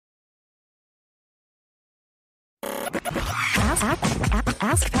Ask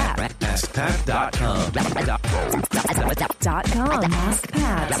Pat. AskPat.com.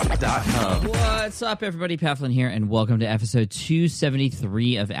 AskPat.com. What's up, everybody? Pat Flynn here, and welcome to episode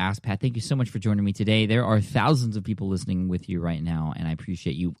 273 of Ask Pat. Thank you so much for joining me today. There are thousands of people listening with you right now, and I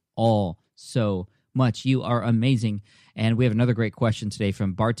appreciate you all so much. You are amazing. And we have another great question today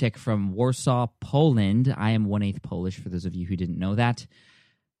from Bartek from Warsaw, Poland. I am 1/8 Polish, for those of you who didn't know that.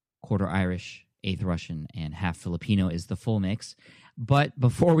 Quarter Irish, 1/8 Russian, and half Filipino is the full mix. But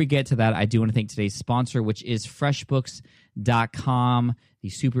before we get to that, I do want to thank today's sponsor, which is FreshBooks.com, the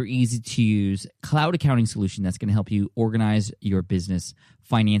super easy-to-use cloud accounting solution that's going to help you organize your business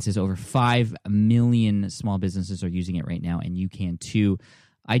finances. Over 5 million small businesses are using it right now, and you can too.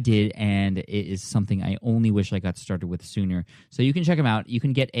 I did, and it is something I only wish I got started with sooner. So you can check them out. You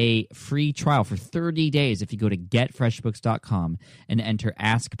can get a free trial for 30 days if you go to getfreshbooks.com and enter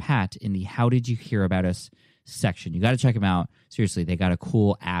Ask Pat in the How Did You Hear About Us section. You got to check them out. Seriously, they got a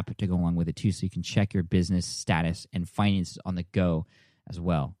cool app to go along with it too, so you can check your business status and finances on the go as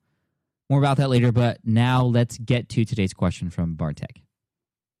well. More about that later, but now let's get to today's question from Bartek.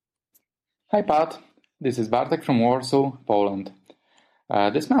 Hi Pat, this is Bartek from Warsaw, Poland.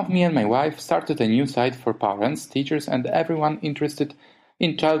 This month me and my wife started a new site for parents, teachers and everyone interested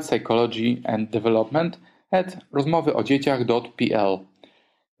in child psychology and development at rozmowyodzieciach.pl.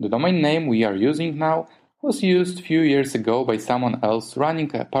 The domain name we are using now was used a few years ago by someone else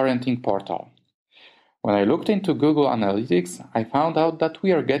running a parenting portal. When I looked into Google Analytics, I found out that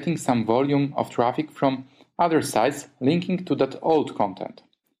we are getting some volume of traffic from other sites linking to that old content.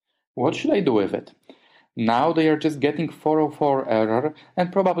 What should I do with it? Now they are just getting 404 error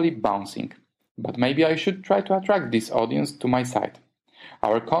and probably bouncing. But maybe I should try to attract this audience to my site.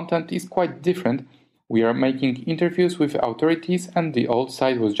 Our content is quite different. We are making interviews with authorities and the old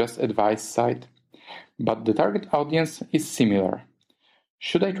site was just advice site. But the target audience is similar.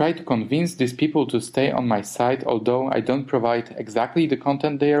 Should I try to convince these people to stay on my site although I don't provide exactly the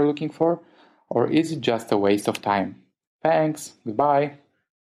content they are looking for? Or is it just a waste of time? Thanks. Goodbye.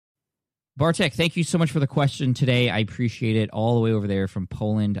 Bartek, thank you so much for the question today. I appreciate it. All the way over there from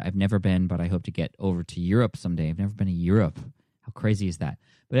Poland. I've never been, but I hope to get over to Europe someday. I've never been to Europe. How crazy is that?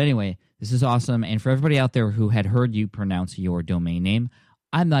 But anyway, this is awesome. And for everybody out there who had heard you pronounce your domain name,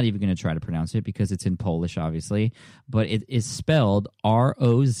 I'm not even going to try to pronounce it because it's in Polish, obviously. But it is spelled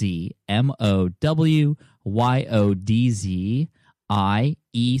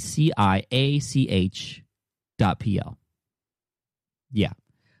ROZMOWYODZIECIACH.pl. Yeah.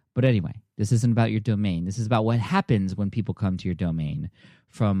 But anyway, this isn't about your domain. This is about what happens when people come to your domain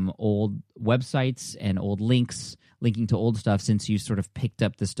from old websites and old links, linking to old stuff since you sort of picked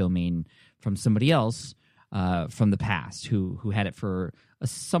up this domain from somebody else from the past who had it for a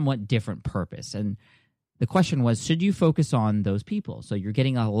somewhat different purpose. And the question was, should you focus on those people? So you're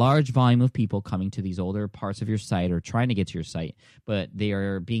getting a large volume of people coming to these older parts of your site or trying to get to your site, but they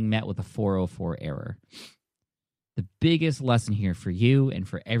are being met with a 404 error. The biggest lesson here for you and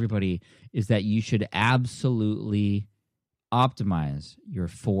for everybody is that you should absolutely optimize your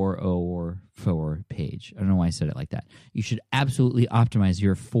 404 page. I don't know why I said it like that. You should absolutely optimize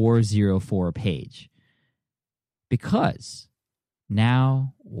your 404 page because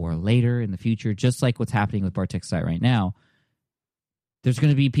now or later in the future, just like what's happening with Bartek's site right now, there's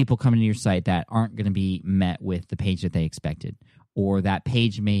going to be people coming to your site that aren't going to be met with the page that they expected. Or that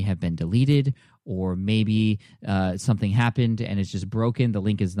page may have been deleted, or maybe something happened and it's just broken. The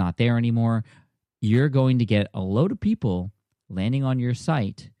link is not there anymore. You're going to get a load of people landing on your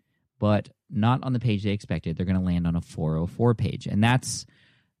site, but not on the page they expected. They're going to land on a 404 page. And that's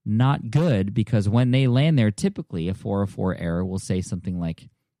not good because when they land there, typically a 404 error will say something like,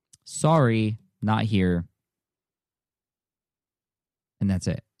 sorry, not here. And that's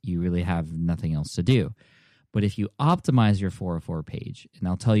it. You really have nothing else to do. But if you optimize your 404 page, and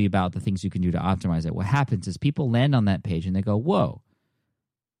I'll tell you about the things you can do to optimize it, what happens is people land on that page and they go, whoa,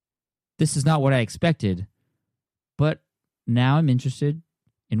 this is not what I expected, but now I'm interested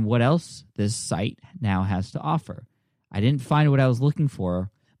in what else this site now has to offer. I didn't find what I was looking for,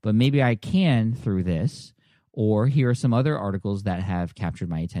 but maybe I can through this, or here are some other articles that have captured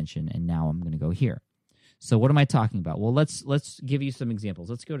my attention, and now I'm going to go here. So what am I talking about? Well, let's give you some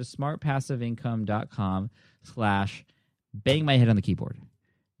examples. Let's go to smartpassiveincome.com/bang my head on the keyboard.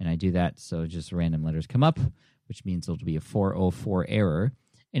 And I do that so just random letters come up, which means it'll be a 404 error.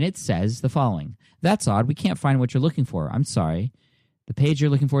 And it says the following. That's odd. We can't find what you're looking for. I'm sorry. The page you're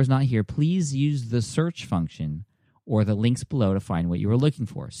looking for is not here. Please use the search function or the links below to find what you were looking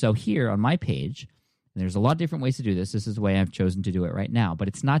for. So here on my page, and there's a lot of different ways to do this. This is the way I've chosen to do it right now. But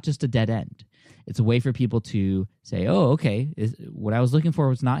it's not just a dead end. It's a way for people to say, oh, okay, what I was looking for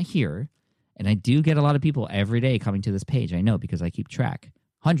was not here. And I do get a lot of people every day coming to this page. I know because I keep track,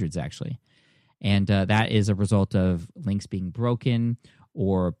 hundreds actually. And that is a result of links being broken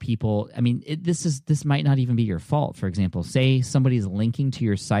or people. I mean, this might not even be your fault. For example, say somebody's linking to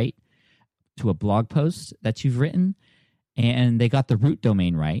your site to a blog post that you've written, and they got the root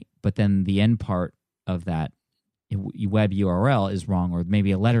domain right, but then the end part of that web URL is wrong, or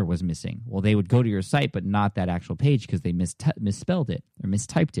maybe a letter was missing. Well, they would go to your site, but not that actual page because they misspelled it or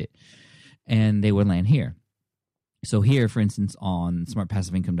mistyped it, and they would land here. So here, for instance, on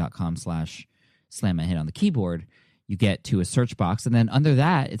smartpassiveincome.com/slam my head on the keyboard, you get to a search box, and then under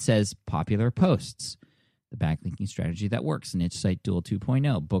that, it says popular posts, the backlinking strategy that works, Niche Site Duel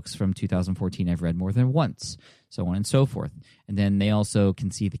 2.0, books from 2014 I've read more than once, so on and so forth. And then they also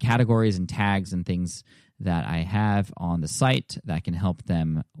can see the categories and tags and things that I have on the site that can help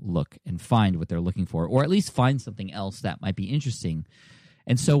them look and find what they're looking for, or at least find something else that might be interesting.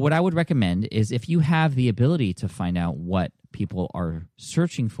 And so what I would recommend is if you have the ability to find out what people are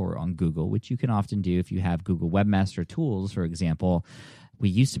searching for on Google, which you can often do if you have Google Webmaster Tools, for example. We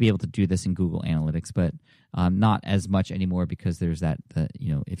used to be able to do this in Google Analytics, but not as much anymore because there's that,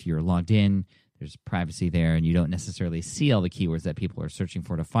 if you're logged in, there's privacy there, and you don't necessarily see all the keywords that people are searching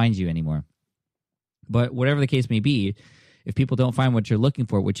for to find you anymore. But whatever the case may be, if people don't find what you're looking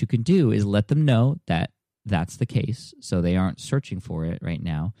for, what you can do is let them know that that's the case, so they aren't searching for it right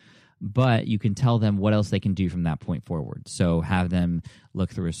now. But you can tell them what else they can do from that point forward. So have them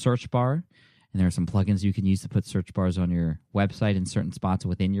look through a search bar, and there are some plugins you can use to put search bars on your website in certain spots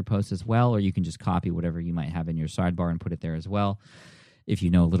within your post as well, or you can just copy whatever you might have in your sidebar and put it there as well. If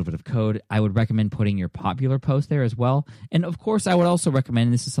you know a little bit of code, I would recommend putting your popular post there as well. And of course, I would also recommend,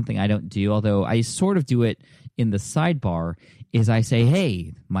 and this is something I don't do, although I sort of do it in the sidebar, is I say,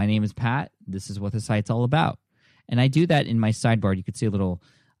 hey, my name is Pat. This is what the site's all about. And I do that in my sidebar. You could see a little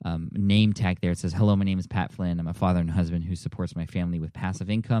name tag there. It says, hello, my name is Pat Flynn. I'm a father and husband who supports my family with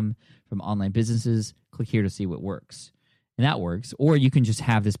passive income from online businesses. Click here to see what works. And that works. Or you can just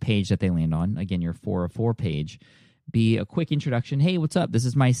have this page that they land on, again, your 404 page, be a quick introduction. Hey, what's up? This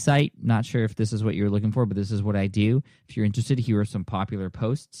is my site. Not sure if this is what you're looking for, but this is what I do. If you're interested, here are some popular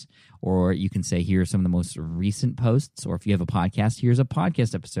posts. Or you can say, here are some of the most recent posts. Or if you have a podcast, here's a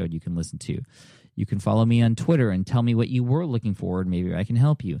podcast episode you can listen to. You can follow me on Twitter and tell me what you were looking for, and maybe I can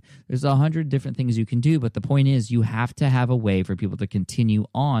help you. There's 100 different things you can do, but the point is you have to have a way for people to continue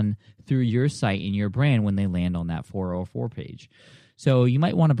on through your site and your brand when they land on that 404 page. So you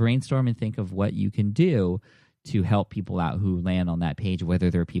might want to brainstorm and think of what you can do to help people out who land on that page,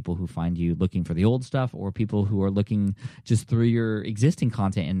 whether they're people who find you looking for the old stuff or people who are looking just through your existing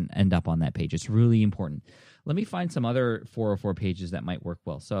content and end up on that page. It's really important. Let me find some other 404 pages that might work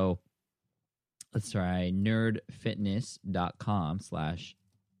well. So let's try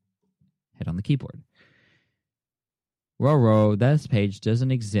nerdfitness.com/head on the keyboard. Roro, this page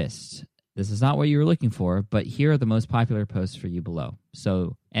doesn't exist. This is not what you were looking for, but here are the most popular posts for you below.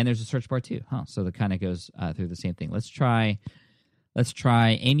 So, and there's a search bar too, So that kind of goes through the same thing. Let's try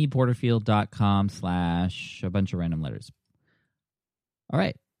amyporterfield.com/ a bunch of random letters. All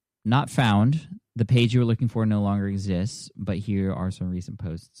right, not found. The page you were looking for no longer exists, but here are some recent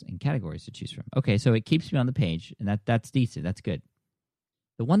posts and categories to choose from. Okay, so it keeps me on the page, and that's decent. That's good.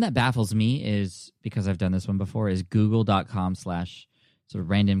 The one that baffles me is, because I've done this one before, is google.com/ sort of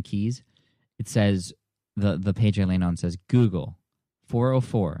random keys. It says, the page I land on says Google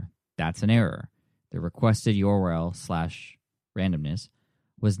 404. That's an error. The requested URL / randomness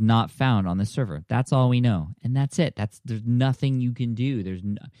was not found on the server. That's all we know, and that's it. There's nothing you can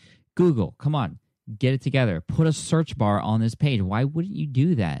do. Google, come on, get it together. Put a search bar on this page. Why wouldn't you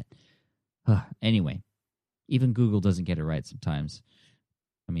do that? Anyway, even Google doesn't get it right sometimes.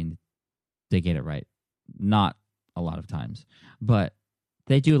 I mean, they get it right. Not a lot of times. But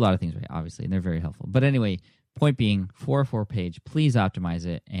they do a lot of things right, obviously, and they're very helpful. But anyway, point being, 404 page, please optimize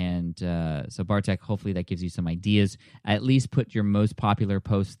it. And so Bartek, hopefully that gives you some ideas. At least put your most popular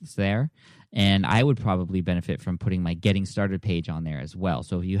posts there. And I would probably benefit from putting my Getting Started page on there as well.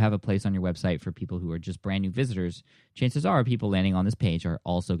 So if you have a place on your website for people who are just brand new visitors, chances are people landing on this page are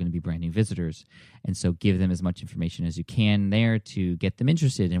also going to be brand new visitors. And so give them as much information as you can there to get them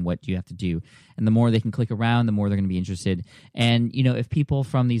interested in what you have to do. And the more they can click around, the more they're going to be interested. And, if people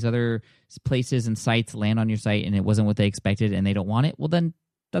from these other places and sites land on your site and it wasn't what they expected and they don't want it, well, then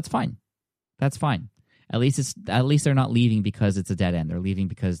that's fine. That's fine. At least they're not leaving because it's a dead end. They're leaving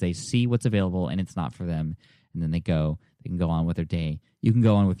because they see what's available and it's not for them. And then they can go on with their day. You can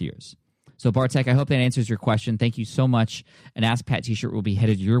go on with yours. So Bartek, I hope that answers your question. Thank you so much. An Ask Pat t-shirt will be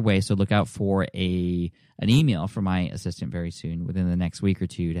headed your way, so look out for an email from my assistant very soon, within the next week or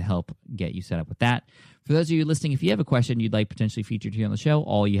two, to help get you set up with that. For those of you listening, if you have a question you'd like potentially featured here on the show,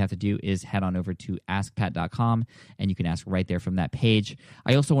 all you have to do is head on over to askpat.com, and you can ask right there from that page.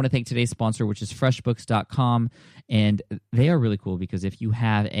 I also want to thank today's sponsor, which is freshbooks.com, and they are really cool because if you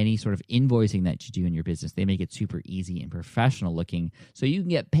have any sort of invoicing that you do in your business, they make it super easy and professional looking so you can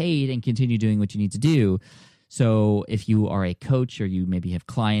get paid and continue doing what you need to do. So if you are a coach or you maybe have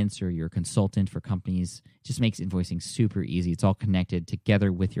clients or you're a consultant for companies, it just makes invoicing super easy. It's all connected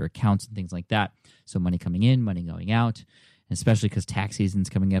together with your accounts and things like that. So money coming in, money going out, and especially because tax season's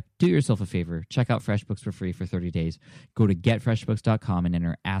coming up, do yourself a favor. Check out FreshBooks for free for 30 days. Go to getfreshbooks.com and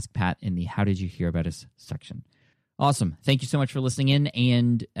enter Ask Pat in the How Did You Hear About Us section. Awesome. Thank you so much for listening in.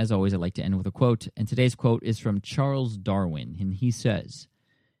 And as always, I'd like to end with a quote. And today's quote is from Charles Darwin. And he says,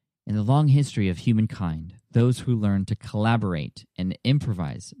 "In the long history of humankind, those who learn to collaborate and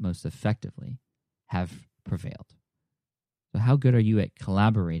improvise most effectively have prevailed." So how good are you at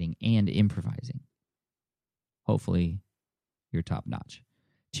collaborating and improvising? Hopefully, you're top notch.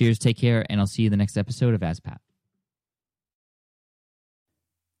 Cheers, take care, and I'll see you in the next episode of Ask Pat.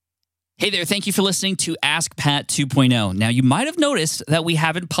 Hey there, thank you for listening to Ask Pat 2.0. Now, you might have noticed that we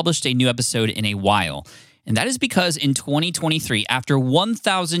haven't published a new episode in a while. And that is because in 2023, after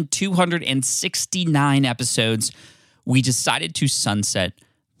 1,269 episodes, we decided to sunset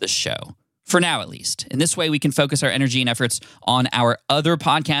the show. For now, at least. In this way, we can focus our energy and efforts on our other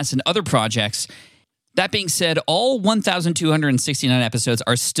podcasts and other projects. That being said, all 1,269 episodes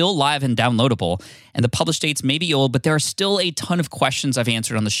are still live and downloadable, and the published dates may be old, but there are still a ton of questions I've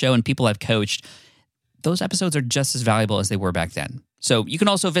answered on the show and people I've coached. Those episodes are just as valuable as they were back then. So you can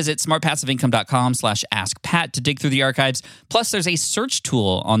also visit smartpassiveincome.com/askpat to dig through the archives. Plus, there's a search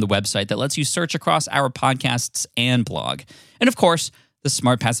tool on the website that lets you search across our podcasts and blog. And of course, the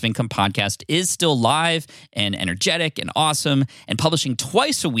Smart Passive Income podcast is still live and energetic and awesome and publishing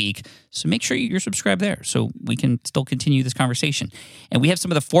twice a week. So make sure you're subscribed there so we can still continue this conversation. And we have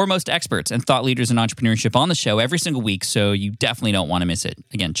some of the foremost experts and thought leaders in entrepreneurship on the show every single week, so you definitely don't want to miss it.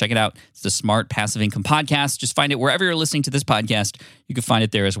 Again, check it out. It's the Smart Passive Income podcast. Just find it wherever you're listening to this podcast. You can find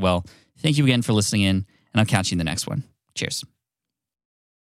it there as well. Thank you again for listening in, and I'll catch you in the next one. Cheers.